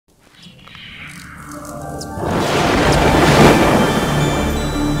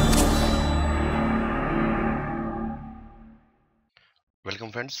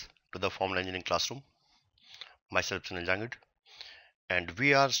friends to the Formula Engineering Classroom. Myself Sunil Jangid, and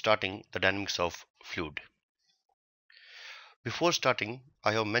we are starting the dynamics of fluid. Before starting,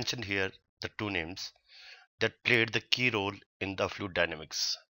 I have mentioned here the two names that played the key role in the fluid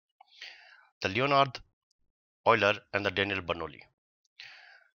dynamics: the Leonhard Euler and the Daniel Bernoulli.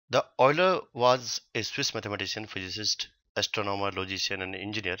 The Euler was a Swiss mathematician, physicist, astronomer, logician, and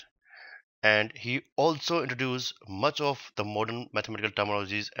engineer, and he also introduced much of the modern mathematical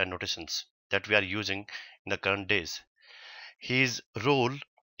terminologies and notations that we are using in the current days. His role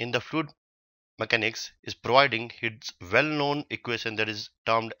in the fluid mechanics is providing his well-known equation that is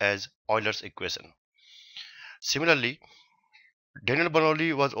termed as Euler's equation. Similarly, Daniel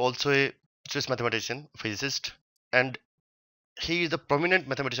Bernoulli was also a Swiss mathematician, physicist, and he is the prominent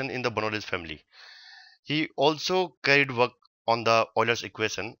mathematician in the Bernoulli's family. He also carried work on the Euler's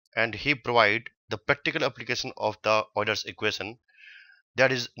equation, and he provided the practical application of the Euler's equation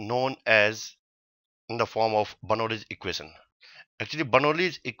that is known as in the form of Bernoulli's equation. Actually,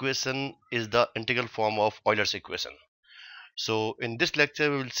 Bernoulli's equation is the integral form of Euler's equation. So in this lecture,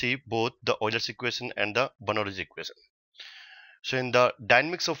 we will see both the Euler's equation and the Bernoulli's equation. So in the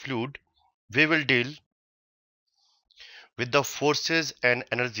dynamics of fluid, we will deal with the forces and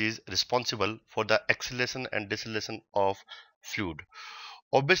energies responsible for the acceleration and deceleration of fluid.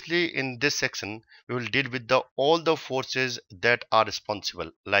 Obviously, in this section, we will deal with all the forces that are responsible,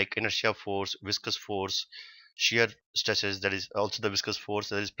 like inertia force, viscous force, shear stresses, that is also the viscous force,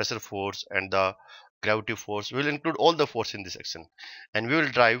 that is pressure force, and the gravity force. We will include all the force in this section, and we will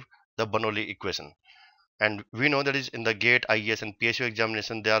derive the Bernoulli equation. And we know that is in the GATE, IES, and PSU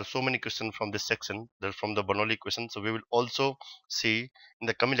examination, there are so many questions from this section, that from the Bernoulli equation. So we will also see in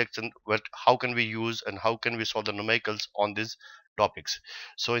the coming lecture how can we use and how can we solve the numericals on these topics.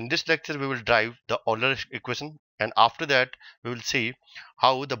 So in this lecture, we will derive the Euler equation, and after that we will see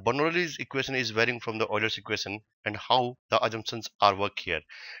how the Bernoulli's equation is varying from the Euler's equation, and how the assumptions are work here,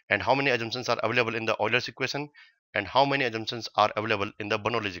 and how many assumptions are available in the Euler's equation, and how many assumptions are available in the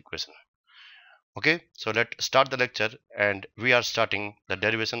Bernoulli's equation. Okay, so let's start the lecture, and we are starting the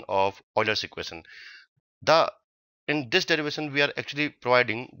derivation of Euler's equation. In this derivation, we are actually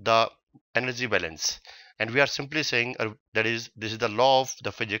providing the energy balance, and we are simply saying that is this is the law of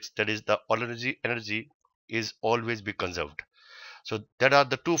the physics, that is the energy is always be conserved. So there are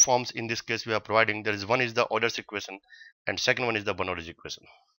the two forms in this case we are providing. There is one is the Euler's equation, and second one is the Bernoulli's equation.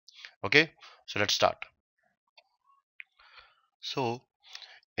 Okay, so let's start. So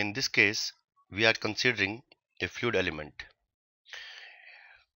in this case, we are considering a fluid element.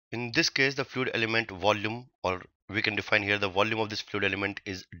 In this case, the fluid element volume, or we can define here the volume of this fluid element,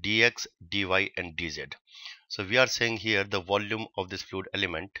 is dx, dy, and dz. So we are saying here the volume of this fluid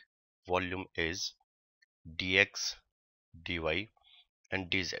element, volume is dx, dy, and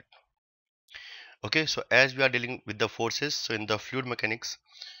dz. Okay, so as we are dealing with the forces, so in the fluid mechanics,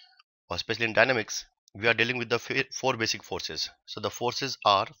 or especially in dynamics, we are dealing with the four basic forces. So the forces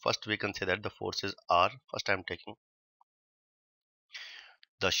are, first we can say that the forces are, first I am taking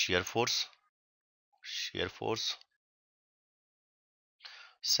the shear force.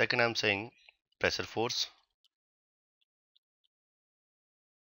 Second I am saying pressure force.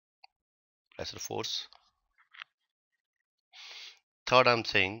 Third I am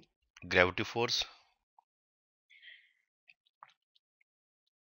saying gravity force.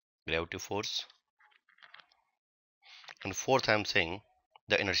 And fourth I am saying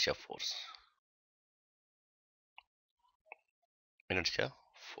the inertia force.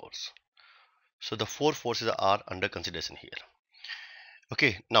 So the four forces are under consideration here.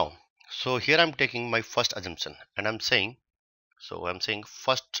 Okay, now so here I'm taking my first assumption, and I'm saying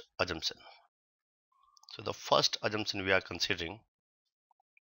first assumption. So the first assumption we are considering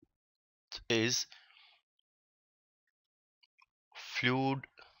is fluid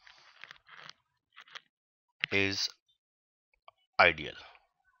is ideal.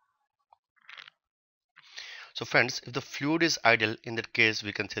 So friends, if the fluid is ideal, in that case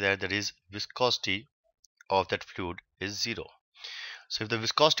we can say that there is viscosity of that fluid is 0. So if the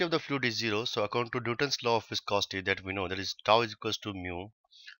viscosity of the fluid is 0, so according to Newton's law of viscosity that we know, that is tau is equals to mu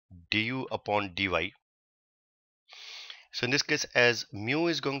du upon dy. So in this case, as mu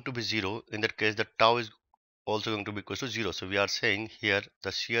is going to be 0, in that case the tau is also going to be equal to 0. So we are saying here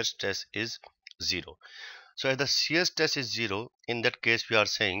the shear stress is 0. So as the shear stress is 0, in that case we are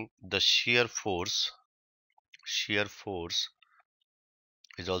saying the shear force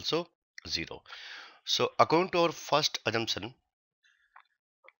is also 0. So according to our first assumption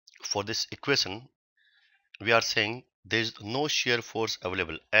for this equation, we are saying there is no shear force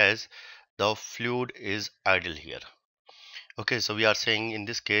available as the fluid is ideal here. Okay, so we are saying in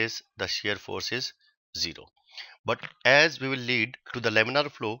this case the shear force is 0. But as we will lead to the laminar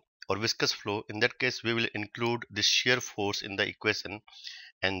flow or viscous flow, in that case we will include the shear force in the equation,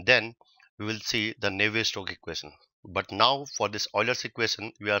 and then we will see the Navier-Stokes equation. But now for this Euler's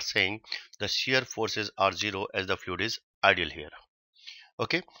equation, we are saying the shear forces are 0 as the fluid is ideal here.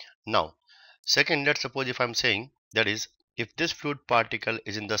 Okay, now second, let's suppose if I'm saying that is if this fluid particle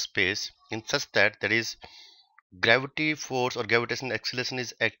is in the space in such that there is gravity force or gravitational acceleration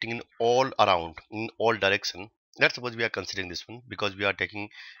is acting in all around in all direction. Let's suppose we are considering this one because we are taking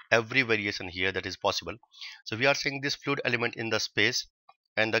every variation here that is possible. So we are saying this fluid element in the space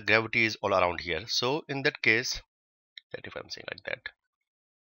and the gravity is all around here. So in that case, that if I'm saying like that,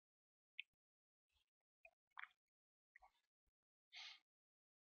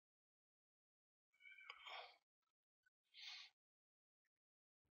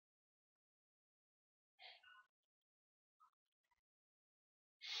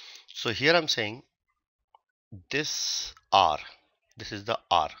 so here I'm saying this R, this is the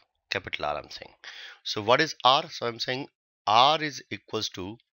R, capital R I'm saying. So what is R? So I'm saying R is equals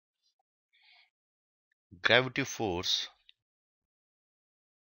to gravity force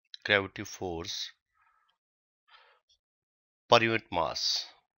per unit mass,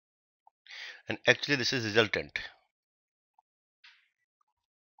 and actually this is resultant.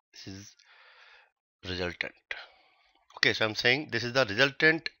 This is resultant. Okay, so I'm saying this is the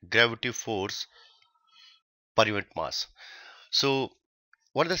resultant gravity force per unit mass. So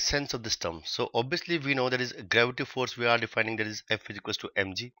what is the sense of this term? So obviously we know that is gravity force, we are defining that is F is equals to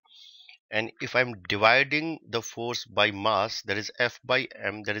mg, and if I'm dividing the force by mass, that is F by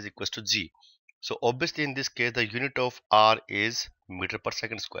m, that is equals to g. So obviously in this case the unit of R is meter per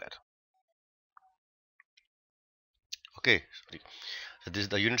second square. Okay, sorry. So this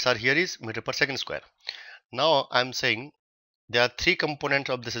the units are here is meter per second square. Now I'm saying there are three components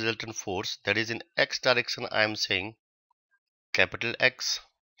of this resultant force, that is in x direction I am saying capital X,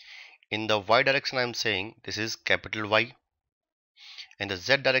 in the y direction I am saying this is capital Y, and the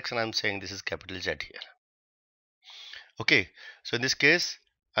z direction I am saying this is capital Z here. Okay, so in this case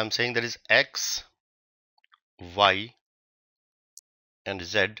I am saying there is X, Y and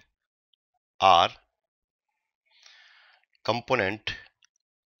Z are component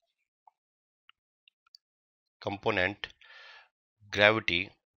gravity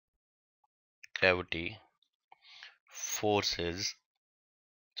forces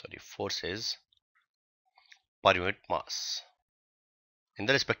per unit mass in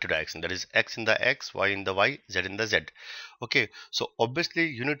the respective direction, that is x in the x, y in the y, z in the z. Okay, so obviously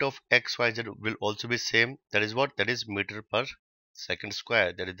unit of x, y, z will also be same, that is what, that is meter per second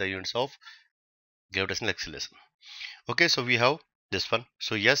square, that is the units of gravitational acceleration. Okay, so we have this one.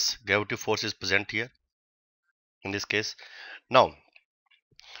 So yes, gravity force is present here in this case. Now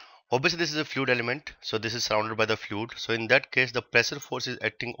obviously this is a fluid element, so this is surrounded by the fluid, so in that case the pressure force is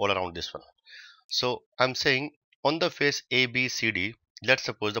acting all around this one. So I'm saying on the face A, B, C, D, let's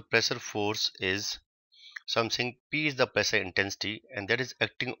suppose the pressure force is, so I'm saying P is the pressure intensity, and that is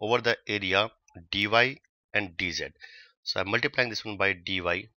acting over the area dy and dz. So I'm multiplying this one by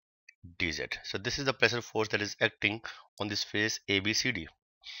dy dz. So this is the pressure force that is acting on this face ABCD.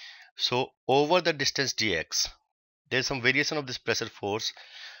 So over the distance dx, there is some variation of this pressure force,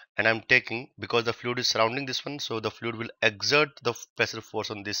 and I'm taking, because the fluid is surrounding this one, so the fluid will exert the pressure force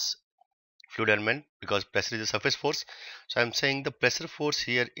on this fluid element because pressure is a surface force. So I'm saying the pressure force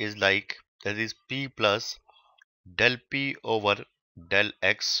here is like, that is P plus del P over del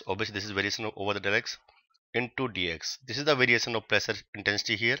X. Obviously this is variation over the del X into dx. This is the variation of pressure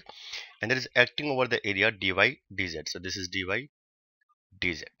intensity here, and that is acting over the area dy dz. So this is dy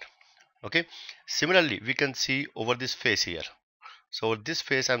dz. Okay, similarly we can see over this face here. So over this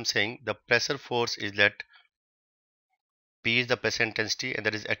face I'm saying the pressure force is that P is the pressure intensity, and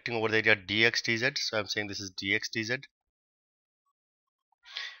that is acting over the area dx dz. So I'm saying this is dx dz.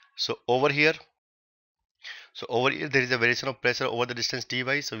 So over here, there is a variation of pressure over the distance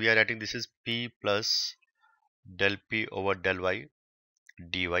dy. So we are writing this is P plus del P over del y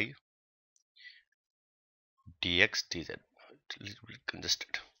dy dx dz. It's a little bit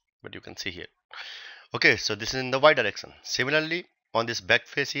congested, but you can see here. Okay, so this is in the y direction. Similarly, on this back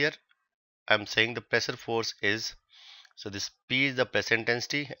face here, I'm saying the pressure force is, so this P is the pressure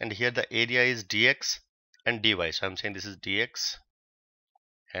intensity, and here the area is dx and dy. So I'm saying this is dx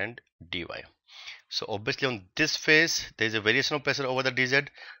and dy. So obviously on this face there is a variation of pressure over the dz.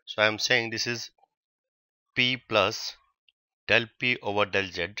 So I am saying this is P plus del P over del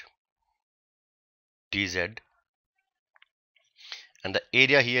Z dz, and the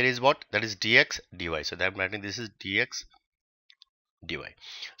area here is what, that is dx dy. So I am writing this is dx dy.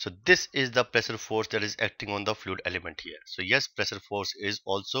 So this is the pressure force that is acting on the fluid element here. So yes, pressure force is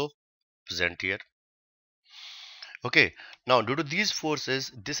also present here. Okay, now due to these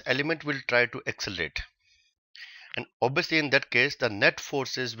forces, this element will try to accelerate, and obviously in that case the net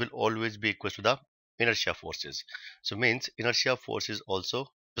forces will always be equal to the inertia forces. So means inertia force is also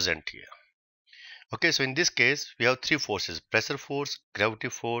present here. Okay, so in this case we have three forces: pressure force, gravity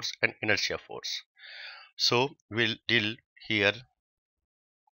force, and inertia force. So we'll deal here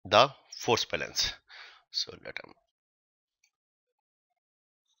the force balance. So let them.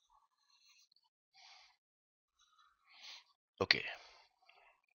 Okay,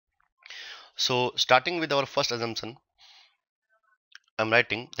 so starting with our first assumption, I'm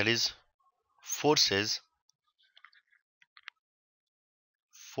writing that is forces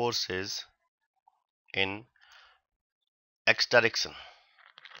in x direction.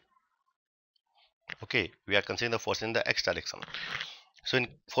 Okay, we are considering the force in the x direction. So in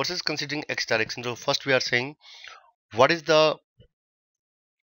forces considering x direction, so first we are saying what is the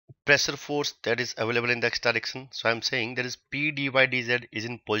pressure force that is available in the x direction. So I'm saying that is P dy dz is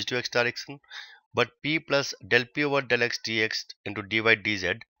in positive x direction, but P plus del P over del x dx into dy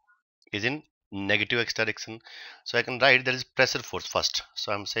dz is in negative x direction. So I can write that is pressure force first.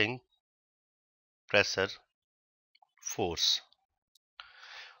 So I'm saying pressure force.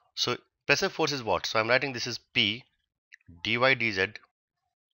 So pressure force is what? So I'm writing this is P dy dz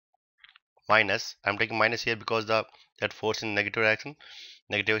minus, I'm taking minus here because the that force in negative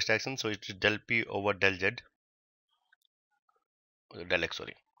x direction, so it's del P over del z, del x,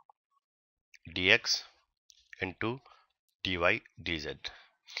 sorry, dx into dy dz.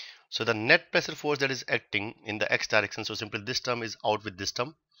 So the net pressure force that is acting in the x direction, so simply this term is out with this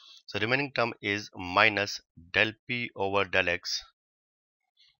term, so remaining term is minus del P over del x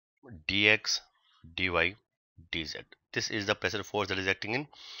dx dy dz. This is the pressure force that is acting in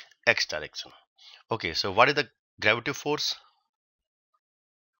x direction. Okay, so what is the gravity force?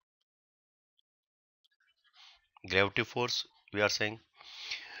 Gravity force we are saying,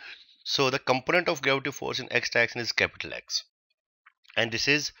 so the component of gravity force in x direction is capital X, and this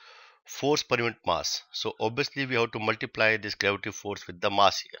is force per unit mass. So obviously we have to multiply this gravity force with the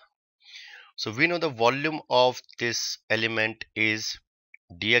mass here. So we know the volume of this element is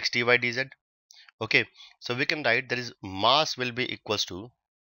dx dy dz. Okay, so we can write that is mass will be equals to,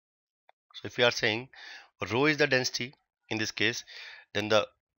 so if we are saying rho is the density in this case, then the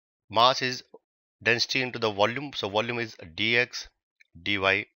mass is density into the volume, so volume is dx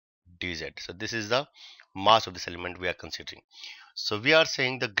dy dz. So this is the mass of this element we are considering. So we are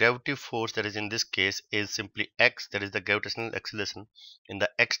saying the gravity force that is in this case is simply x, that is the gravitational acceleration in the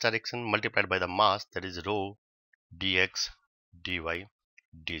x direction, multiplied by the mass, that is rho dx dy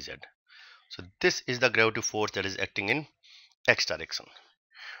dz. So this is the gravity force that is acting in x direction.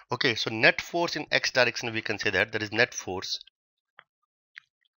 Okay, so net force in x direction, we can say that there is net force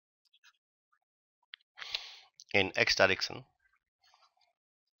in x direction.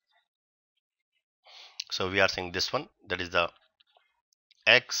 So we are saying this one, that is the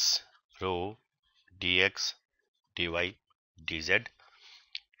x rho dx dy dz,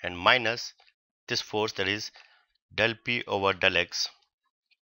 and minus this force that is del P over del x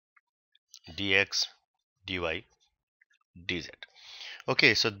dx dy dz.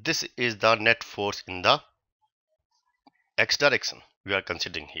 Okay, so this is the net force in the x direction we are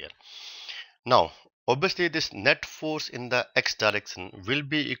considering here. Now obviously this net force in the x direction will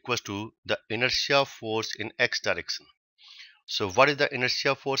be equal to the inertia force in x direction. So what is the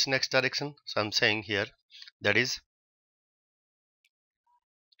inertia force in x direction? So I'm saying here that is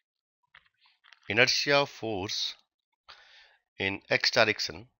inertia force in x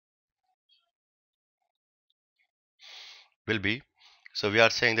direction will be, so we are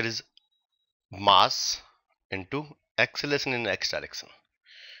saying there is mass into acceleration in x direction.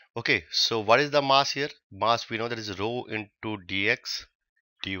 Okay, so what is the mass here? Mass we know that is rho into dx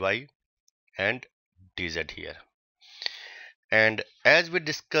dy and dz here. And as we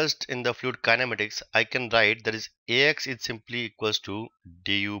discussed in the fluid kinematics, I can write that is ax is simply equals to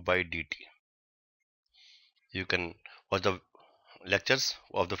du by dt. You can watch the lectures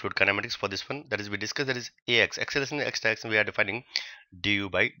of the fluid kinematics for this one. That is we discussed that is ax, acceleration in x direction, we are defining du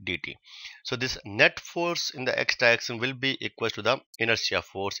by dt. So this net force in the x direction will be equal to the inertia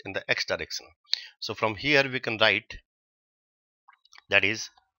force in the x direction. So from here we can write that is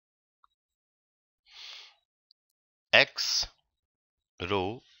x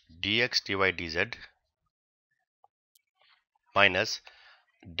rho dx dy dz minus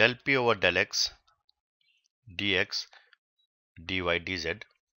del P over del x dx dy dz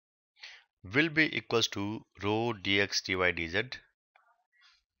will be equals to rho dx dy dz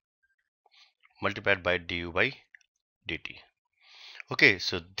multiplied by du by dt. Okay,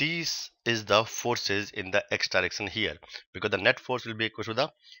 so this is the forces in the x direction here, because the net force will be equal to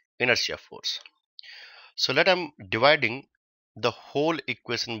the inertia force. So let I'm dividing the whole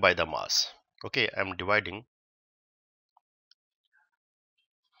equation by the mass. Okay, I'm dividing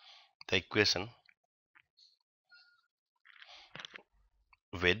the equation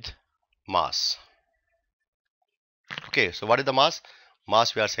with mass. Okay, so what is the mass?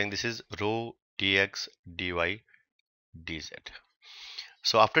 Mass, we are saying this is rho dx dy dz.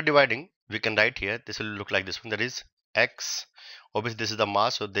 So after dividing, we can write here, this will look like this one, that is x. Obviously this is the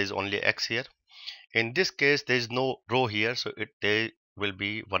mass, so there is only x here. In this case there is no rho here, so there will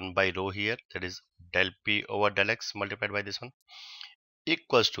be 1 by rho here, that is del p over del x multiplied by this one,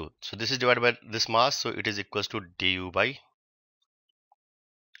 equals to, so this is divided by this mass, so it is equals to du by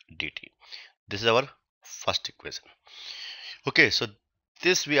dt. This is our first equation. Okay, so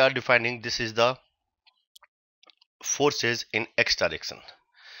this we are defining, this is the forces in x direction.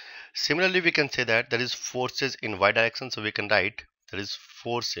 Similarly, we can say that there is forces in y direction, so we can write there is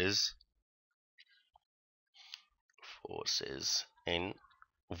forces in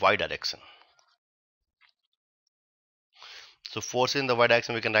y direction. So forces in the y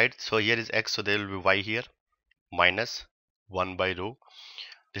direction we can write, so here is x, so there will be y here, minus 1 by rho.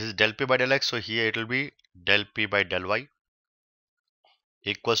 This is del p by del x, so here it will be del p by del y,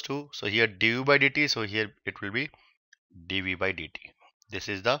 equals to, so here du by dt, so here it will be dv by dt. This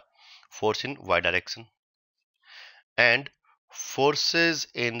is the force in y direction. And forces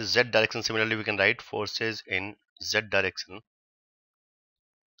in z direction, similarly we can write forces in z direction,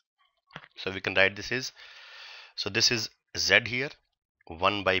 so we can write this is, so this is z here,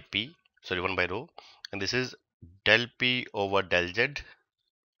 1 by p, sorry 1 by rho, and this is del p over del z,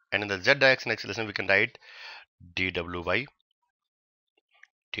 and in the z direction acceleration we can write dw by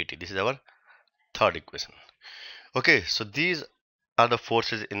dt. This is our third equation. Okay, so these are the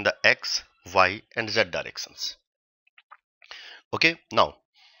forces in the x, y and z directions. Okay, now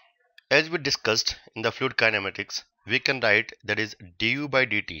as we discussed in the fluid kinematics, we can write that is du by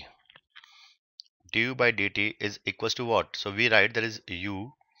dt. Du by dt is equals to what? So we write that is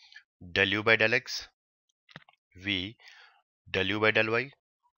u del u by del x, v del u by del y,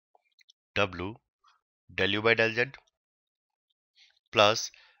 w del u by del z,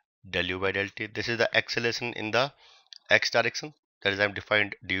 plus del u by del t. This is the acceleration in the x direction, that is I am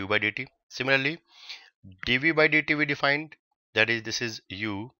defined du by dt. Similarly, dv by dt we defined, that is this is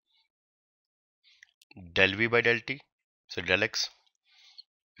u del v by del t, so del x,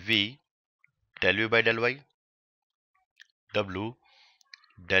 v del v by del y, w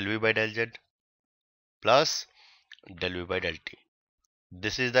del v by del z, plus del v by del t.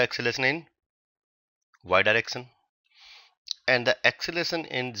 This is the acceleration in y direction, and the acceleration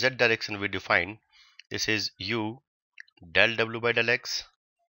in z direction we define, this is u del w by del x,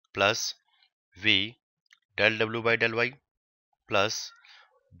 plus v del w by del y, plus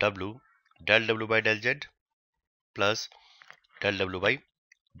w del w by del z, plus del w by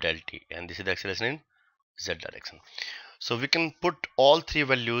del t, and this is the acceleration in z direction. So we can put all three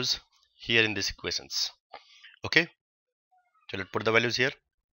values here in these equations. Okay, so let's put the values here.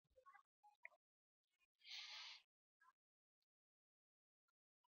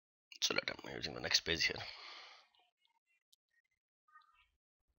 So I'm using the next page here.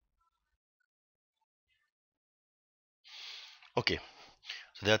 Okay,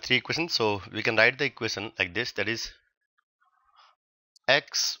 so there are three equations, so we can write the equation like this, that is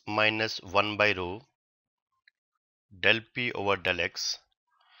x minus 1 by rho del p over del x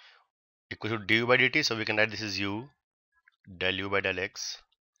equal to du by dt, so we can write this is u del u by del x,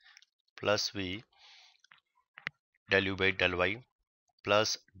 plus v del u by del y,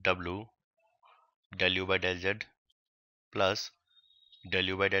 plus w del u by del z, plus del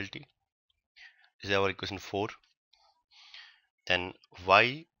u by del t. This is our equation 4. Then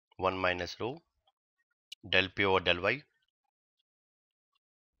y 1 minus rho del p over del y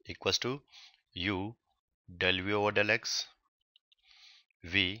equals to u del v over del x,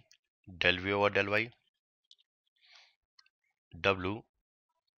 v del v over del y, w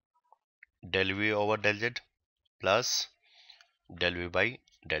del v over del z, plus del v by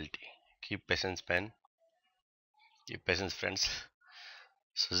del t. Keep patience, pen. Keep patience, friends.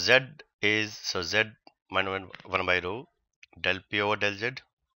 So z is, so z minus 1 by rho del p over del z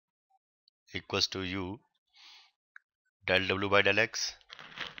equals to u del w by del x,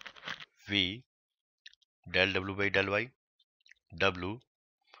 v del w by del y, w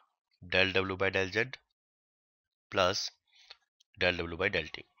del w by del z, plus del w by del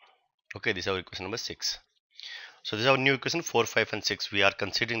t. Okay, this is our equation number 6. So this is our new equation 4, 5 and 6. We are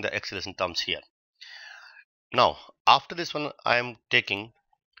considering the acceleration terms here. Now after this one I am taking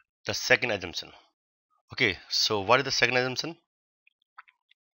the second assumption. Okay, so what is the second assumption?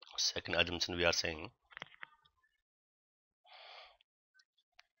 Second assumption we are saying,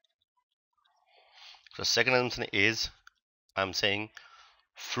 so second assumption is I'm saying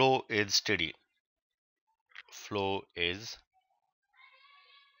flow is steady. Flow is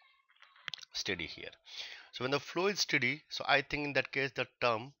steady here. So when the flow is steady, so I think in that case the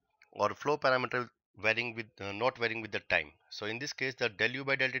term or flow parameter varying with not varying with the time. So in this case the del u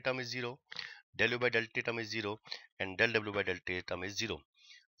by del t term is 0, del u by del t term is 0 and del w by del t term is 0.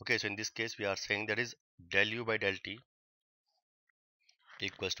 Okay, so in this case we are saying that is del u by del t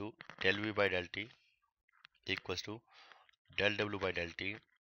equals to del v by del t equals to del w by del t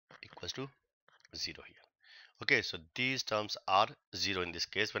equals to 0 here. Okay, so these terms are 0 in this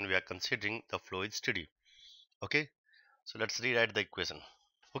case when we are considering the flow is steady. Okay, so let's rewrite the equation.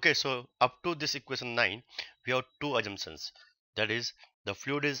 Okay, so up to this equation 9 we have two assumptions, that is the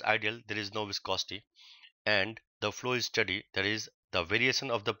fluid is ideal, there is no viscosity, and the flow is steady, there is the variation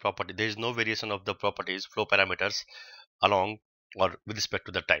of the property, there is no variation of the properties flow parameters along or with respect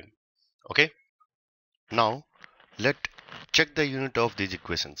to the time. Okay, now let check the unit of these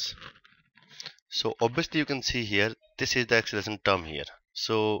equations. So obviously you can see here this is the acceleration term here.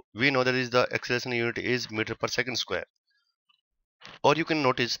 So we know that is the acceleration unit is meter per second square. Or you can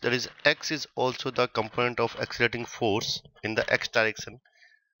notice that is x is also the component of accelerating force in the x direction,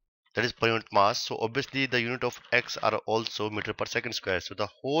 that is per unit mass. So obviously the unit of x are also meter per second square. So the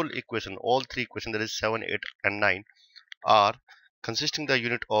whole equation, all three equations, that is 7, 8 and 9 are consisting the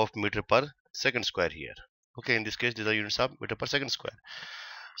unit of meter per second square here. Okay, in this case these are units of meter per second square.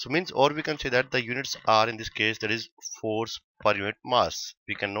 So means, or we can say that the units are in this case that is force per unit mass.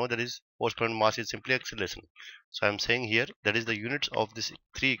 We can know that is force per unit mass is simply acceleration. So I am saying here that is the units of these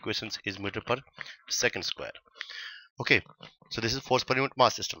three equations is meter per second square. Okay, so this is force per unit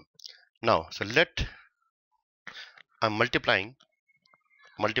mass system. Now so let I'm multiplying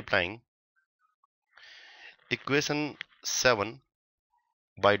equation 7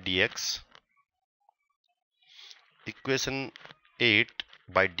 by dx, equation 8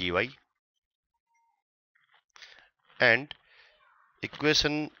 by dy and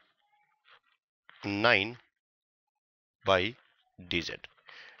equation 9 by dz.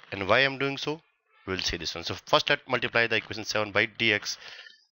 And why I'm doing so, we'll see this one. So first let multiply the equation 7 by dx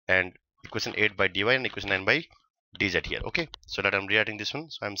and equation 8 by dy and equation 9 by dz here. Okay, so that I'm rewriting this one.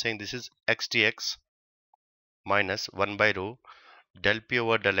 So I'm saying this is x dx minus 1 by rho del p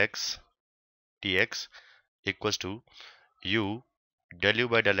over del x dx equals to u del u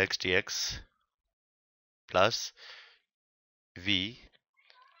by del x dx plus v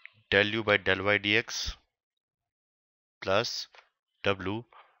del u by del y dx plus w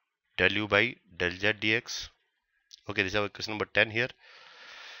del u by del z dx. Okay, this is our equation number 10 here.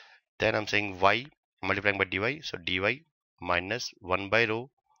 Then I'm saying y multiplying by dy, so dy minus 1 by rho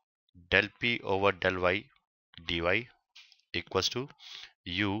del p over del y dy equals to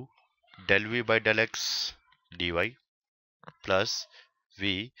u del v by del x dy plus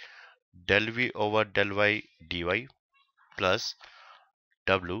v del v over del y dy plus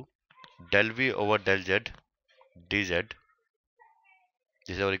w del v over del z dz.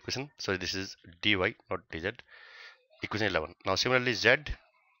 This is our equation. So this is dy, not dz. Equation 11. Now similarly z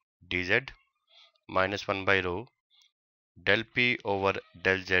dz minus 1 by rho del p over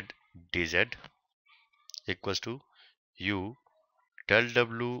del z dz equals to u del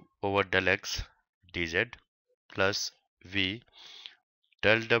w over del x dz plus v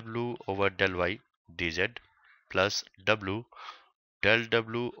del w over del y dz plus w del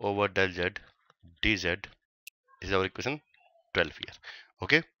w over del z dz. This is our equation 12 here.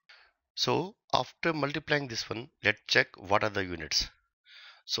 Okay, so after multiplying this one, let's check what are the units.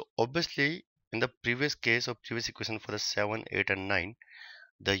 So obviously in the previous case or previous equation for the 7, 8 and 9,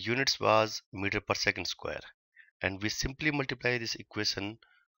 the units was meter per second square, and we simply multiply this equation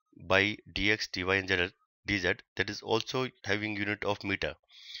by dx, dy and dz, that is also having unit of meter.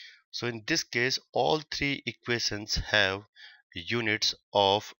 So in this case all three equations have units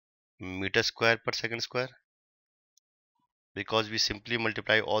of meter square per second square, because we simply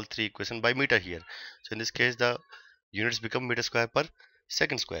multiply all three equations by meter here. So in this case the units become meter square per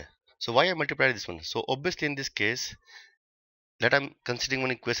second square. So why I multiply this one? So obviously in this case that I'm considering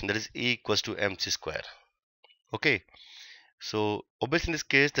one equation, that is E equals to mc square. Okay, so obviously in this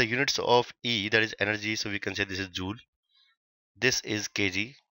case the units of E, that is energy, so we can say this is joule, this is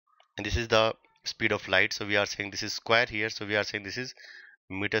kg, and this is the speed of light, so we are saying this is square here, so we are saying this is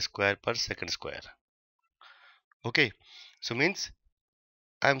meter square per second square. Okay, so means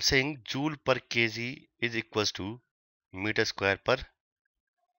I'm saying joule per kg is equals to meter square per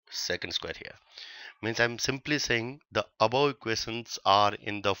second square here. Means I'm simply saying the above equations are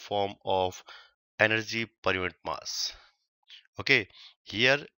in the form of energy per unit mass. Okay,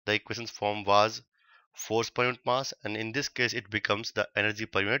 here the equation's form was force per unit mass, and in this case it becomes the energy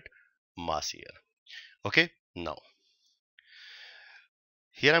per unit mass here. Okay, now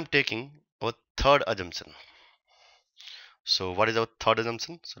here I'm taking our third assumption. So what is our third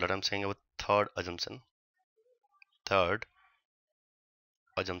assumption? So that I'm saying our third assumption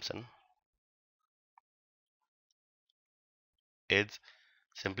is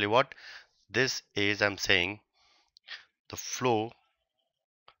simply what? This is, I'm saying, the flow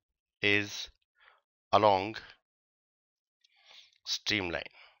is along streamline.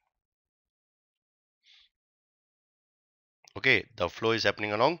 Okay, the flow is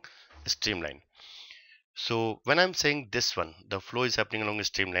happening along streamline. So when I'm saying this one, the flow is happening along a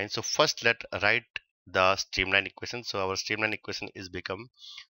streamline. So first let write the streamline equation. So our streamline equation is become,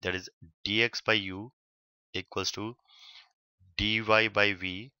 that is dx by u equals to dy by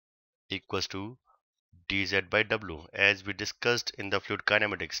v equals to dz by w, as we discussed in the fluid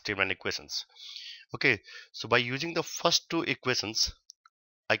kinematics streamline equations. Okay, so by using the first two equations,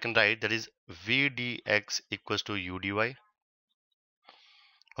 I can write that is v dx equals to u dy.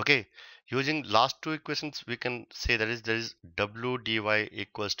 Okay, using last two equations, we can say that is there is w dy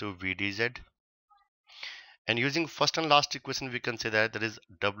equals to v dz, and using first and last equation, we can say that there is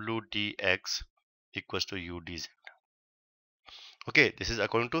w dx equals to u dz. Okay, this is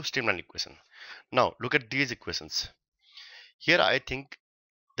according to streamline equation. Now look at these equations. Here I think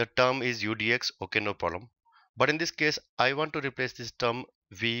the term is u dx. Okay, no problem. But in this case, I want to replace this term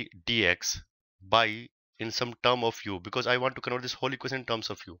v dx by in some term of u, because I want to convert this whole equation in terms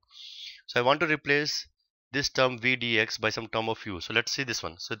of u. So I want to replace this term v dx by some term of u. So let's see this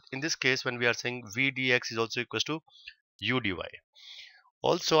one. So in this case, when we are saying v dx is also equals to u dy.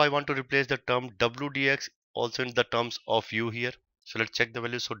 Also, I want to replace the term w dx also in the terms of u here. So let's check the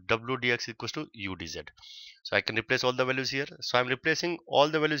values. So w dx equals to u dz. So I can replace all the values here. So I'm replacing all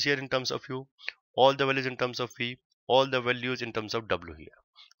the values here in terms of u, all the values in terms of v, all the values in terms of w here.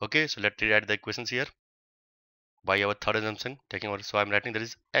 Okay, so let's rewrite the equations here by our third assumption taking over. So I'm writing that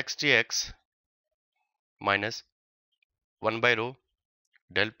is x dx minus 1 by rho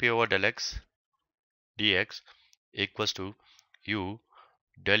del p over del x dx equals to u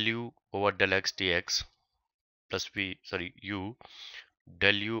del u over del x dx plus u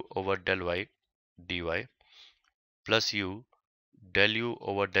del u over del y dy plus u del u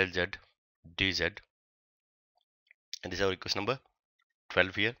over del z dz, and this is our equation number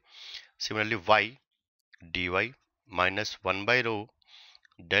 12 here. Similarly, y dy minus 1 by rho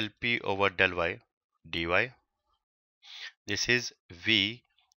del p over del y dy, this is v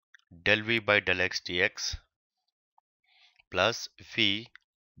del v by del x dx plus v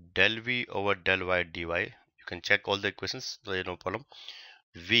del v over del y dy. You can check all the equations, so no problem.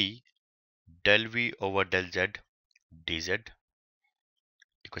 V del v over del z dz,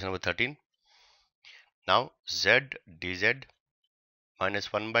 equation number 13. Now z dz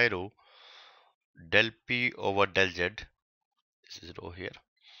minus 1 by rho del p over del z, this is rho here,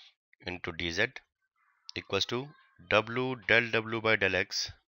 into dz equals to w del w by del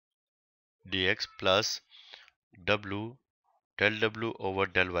x dx plus w del w over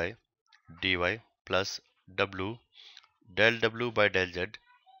del y dy plus w del w by del z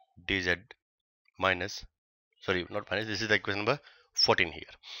dz minus, not minus, this is the equation number 14 here.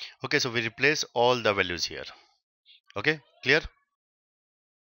 Okay, so we replace all the values here. Okay, clear?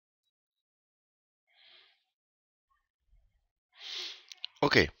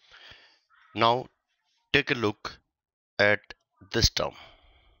 Okay, now take a look at this term,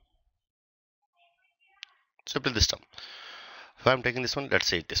 simply this term. If I'm taking this one, let's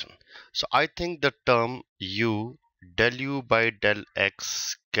say this one. So I think the term u del u by del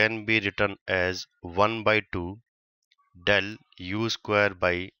x can be written as 1 by 2 del u square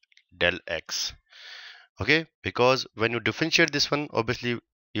by del x. Okay, because when you differentiate this one, obviously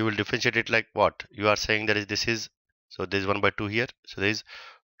you will differentiate it like what you are saying, that is this is, so there is 1 by 2 here, so there is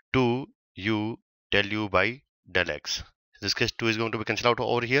 2 u del u by del x. In this case 2 is going to be cancelled out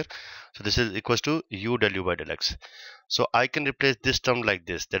over here, so this is equals to u del u by del x. So I can replace this term like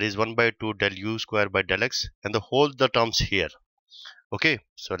this, that is 1 by 2 del u square by del x, and the whole the terms here. Okay,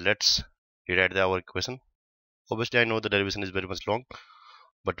 so let's rewrite our equation. Obviously I know the derivation is very much long,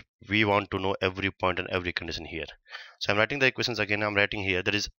 but we want to know every point and every condition here. So I'm writing the equations again. I'm writing here,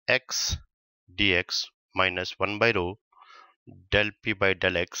 that is x dx minus 1 by rho del p by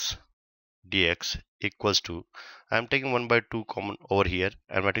del x dx equals to, I'm taking 1 by 2 common over here.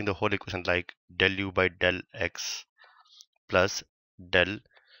 I'm writing the whole equation like del u by del x plus del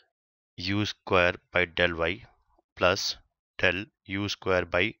u square by del y plus del u square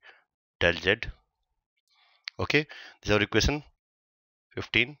by del z. Okay, this is our equation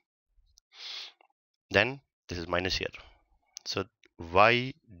 15. Then this is minus here. So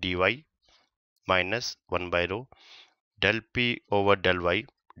y dy minus 1 by rho del p over del y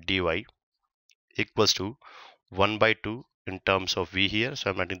dy equals to 1 by 2 in terms of v here. So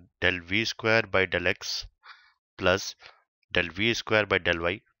I'm writing del v square by del x plus del v square by del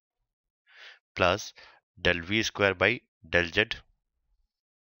y plus del v square by del z.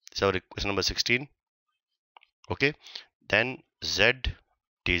 This is our equation number 16. Okay, then z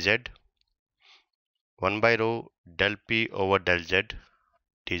dz 1 by rho del p over del z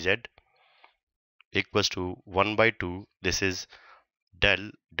dz equals to 1 by 2. This is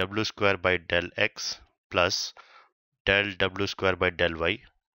del w square by del x plus del w square by del y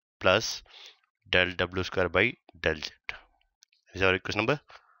plus del w square by del z. This is our equation number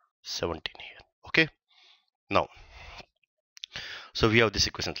 17 here. Okay, now so we have this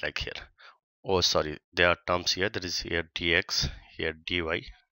equations like here. Oh sorry, there are terms here. That is here dx, here dy,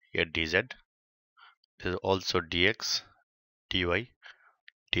 here dz. There is also dx, dy,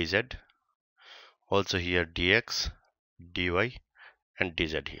 dz. Also here dx, dy and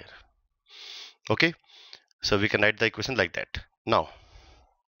dz here. Okay, so we can write the equation like that. Now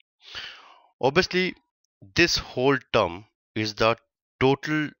obviously this whole term is the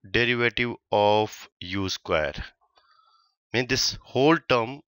total derivative of u square. Mean this whole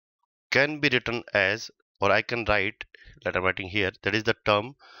term can be written as, or I can write that I'm writing here, that is the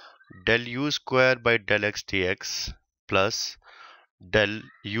term del u square by del x dx plus del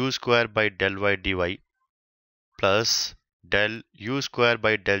u square by del y dy plus del u square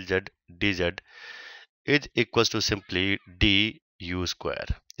by del z dz is equals to simply du square.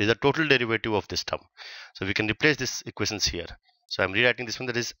 This is the total derivative of this term. So we can replace this equations here. So I'm rewriting this one,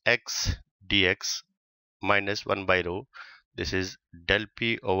 that is x dx minus 1 by rho. This is del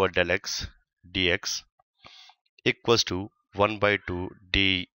p over del x dx equals to 1 by 2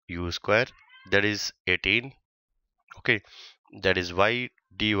 du square, that is 18. Okay, that is y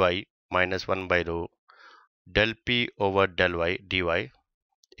dy minus 1 by rho del p over del y dy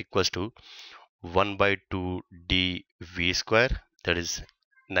equals to 1 by 2 dv square, that is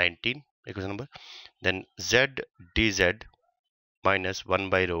 19 equation number. Then z dz minus 1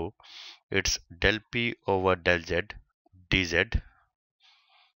 by rho, it's del p over del z dz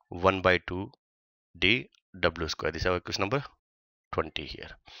 1 by 2 dw square. This is our equation number 20 here.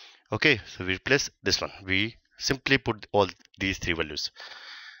 Okay, so we replace this one. We simply put all these three values.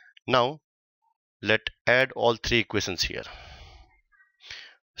 Now let add all three equations here.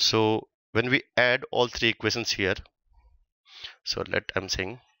 So when we add all three equations here, so I'm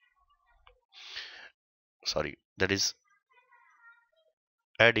saying, sorry, that is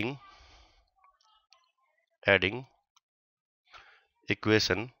adding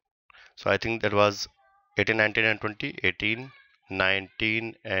equation. So I think that was 18, 19 and 20, 18,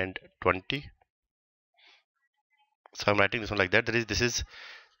 19 and 20. So I'm writing this one like that. That is, this is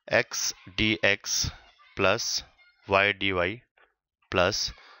x dx plus y dy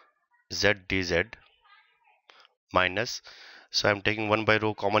plus z dz minus, so I'm taking 1 by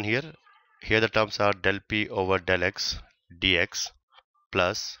rho common here. Here the terms are del p over del x dx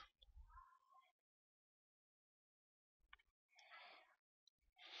plus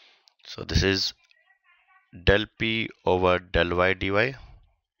so this is del p over del y dy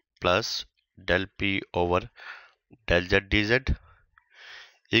plus del p over del z dz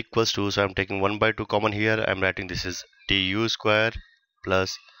equals to, so I'm taking 1 by 2 common here. I'm writing this is du square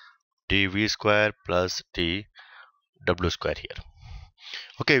plus dv square plus dw square here.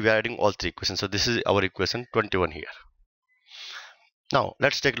 Okay, we are adding all three equations. So this is our equation 21 here. Now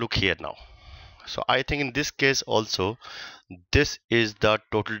let's take a look here now. So I think in this case also this is the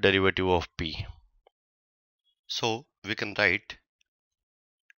total derivative of p. So we can write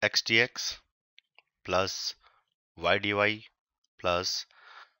x dx plus y dy plus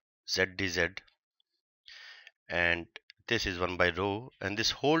z dz, and this is 1 by rho, and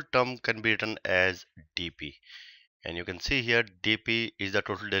this whole term can be written as dp. And you can see here dp is the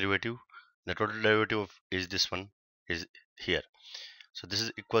total derivative. The total derivative is this one, is here. So this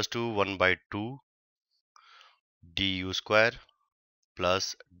is equals to 1 by 2 du square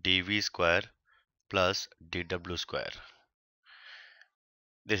plus dv square plus dw square.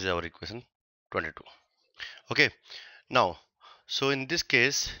 This is our equation 22. Okay, now so in this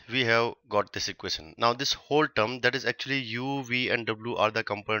case we have got this equation. Now this whole term, that is actually u, v and w are the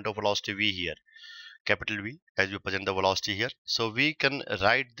component of velocity v here. capital V as we present the velocity here. So we can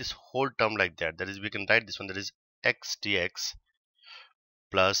write this whole term like that. That is, we can write this one, that is x dx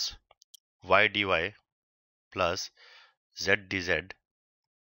plus y dy plus z dz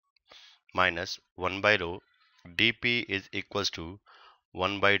minus 1 by rho dp is equals to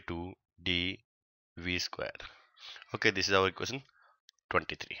 1 by 2 dv square. Okay, this is our equation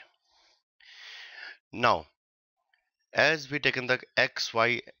 23. Now, as we taken the x,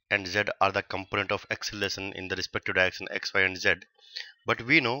 y and z are the component of acceleration in the respective direction x, y and z, but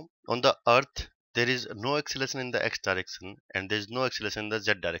we know on the earth there is no acceleration in the x direction and there is no acceleration in the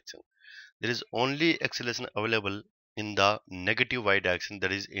z direction. There is only acceleration available in the negative y direction,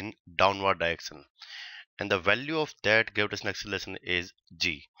 that is in downward direction, and the value of that gravitational acceleration is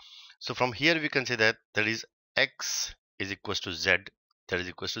g. So from here we can say that there is x is equals to z, that is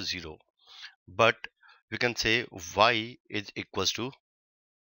equals to 0, but we can say y is equals to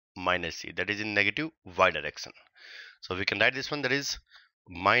minus c, that is in negative y direction. So we can write this one, that is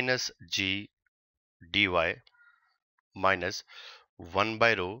minus g dy minus 1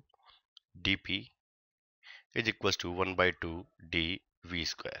 by rho dp is equals to 1 by 2 dv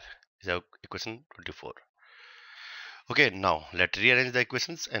square. This is our equation 24. Okay, now let's rearrange the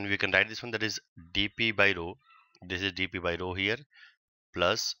equations and we can write this one, that is dp by rho, this is dp by rho here,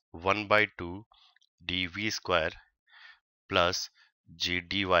 plus 1 by 2 dv square plus g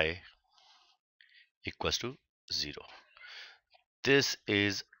dy equals to 0. This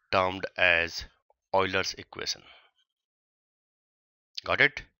is termed as Euler's equation. Got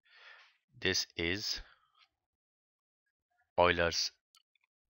it? This is Euler's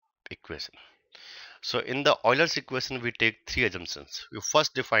equation. So in the Euler's equation we take three assumptions. We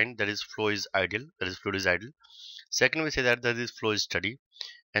first define that is flow is ideal, that is fluid is ideal. Second, we say that this flow is steady,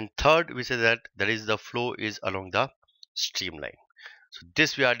 and third, we say that is the flow is along the streamline. So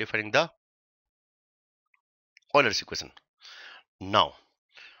this we are defining the Euler's equation. Now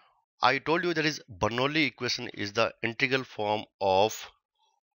I told you that is Bernoulli equation is the integral form of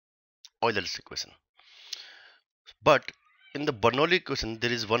Euler's equation, but in the Bernoulli equation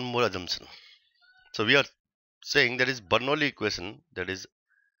there is one more assumption. So we are saying that is Bernoulli equation, that is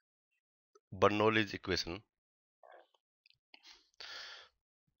Bernoulli's equation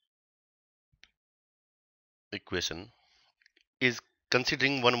is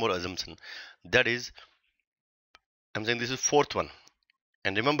considering one more assumption, that is, I'm saying this is fourth one.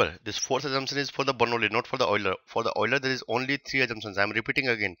 And remember, this fourth assumption is for the Bernoulli, not for the Euler. For the Euler there is only three assumptions. I'm repeating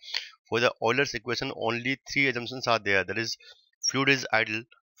again, for the Euler's equation only three assumptions are there, that is fluid is ideal,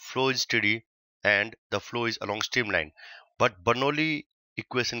 flow is steady, and the flow is along streamline. But Bernoulli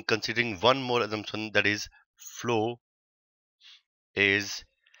equation considering one more assumption, that is flow is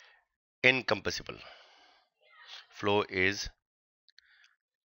incompressible. Flow is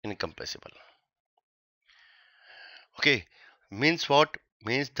incompressible. Okay, means what?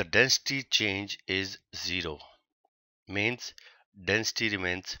 Means the density change is 0. Means density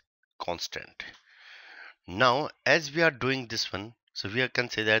remains constant. Now as we are doing this one, so we can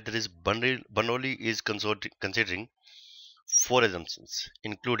say that there is Bernoulli is considering four assumptions,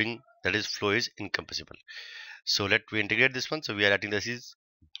 including that is flow is incompressible. So let we integrate this one. So we are writing this is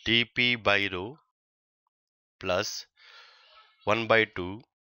dp by rho plus 1 by 2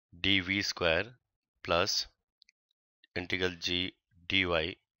 dv square plus integral g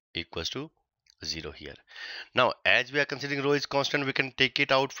dy equals to 0 here. Now as we are considering rho is constant, we can take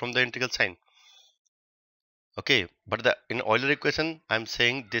it out from the integral sign. Okay, but in Euler equation I'm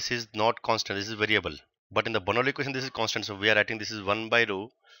saying this is not constant, this is variable, but in the Bernoulli equation this is constant. So we are writing this is 1 by rho,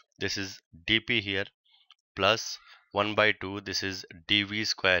 this is dp here, plus 1 by 2, this is dv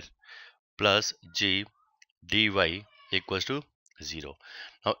square plus g dy equals to 0.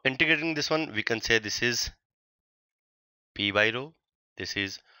 Now integrating this one, we can say this is p by rho, this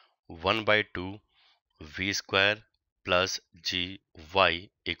is 1 by 2 v square plus g y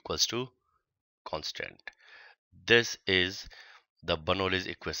equals to constant. This is the Bernoulli's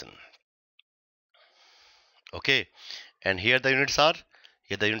equation. Okay, and here the units are,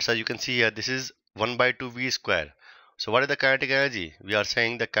 you can see here, this is 1 by 2 v square. So what is the kinetic energy? We are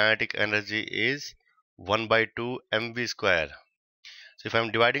saying the kinetic energy is 1 by 2 mv square. So if I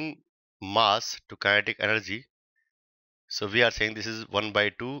am dividing mass to kinetic energy, so we are saying this is 1 by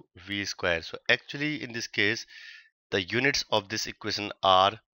 2 v square. So actually in this case the units of this equation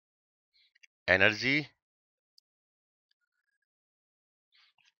are energy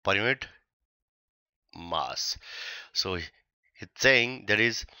per unit mass. So it's saying that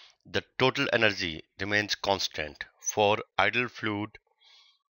is the total energy remains constant for ideal fluid,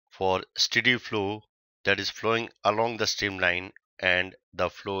 for steady flow that is flowing along the streamline, and the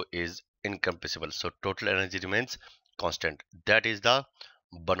flow is incompressible. So total energy remains constant. That is the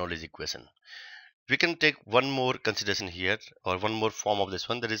Bernoulli's equation. We can take one more consideration here, or one more form of this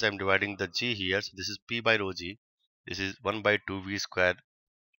one. That is, I'm dividing the G here. So this is P by rho G. This is 1 by 2 V square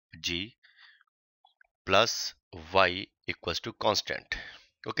G plus Y equals to constant.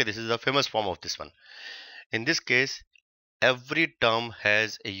 Okay, this is the famous form of this one. In this case, every term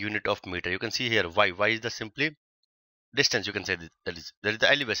has a unit of meter. You can see here y is the simply distance. You can say that is the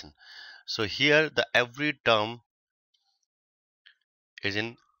elevation. So here the every term is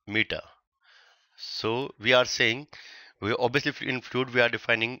in meter. So we are saying, we obviously in fluid we are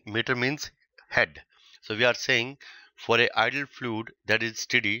defining meter means head. So we are saying for a ideal fluid that is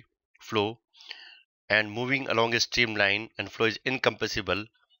steady flow and moving along a streamline and flow is incompressible,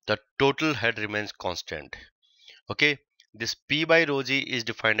 the total head remains constant. Okay, this P by rho G is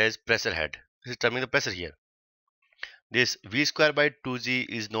defined as pressure head. This is determining the pressure here. This V square by 2G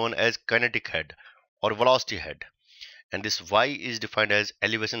is known as kinetic head or velocity head, and this Y is defined as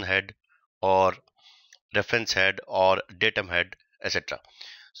elevation head or reference head or datum head, etc.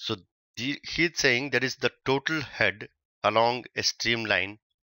 So he's saying that is the total head along a streamline,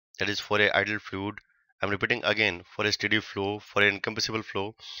 that is for a ideal fluid. I'm repeating again, for a steady flow, for an incompressible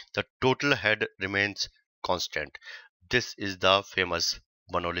flow, the total head remains constant. This is the famous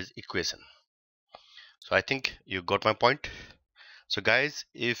Bernoulli's equation. So I think you got my point. So guys,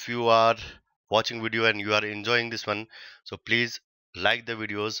 if you are watching video and you are enjoying this one, so please like the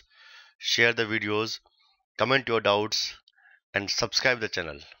videos, share the videos, comment your doubts and subscribe the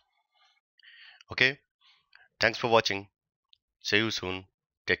channel. Okay, thanks for watching. See you soon.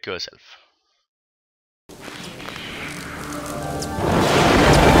 Take care of yourself.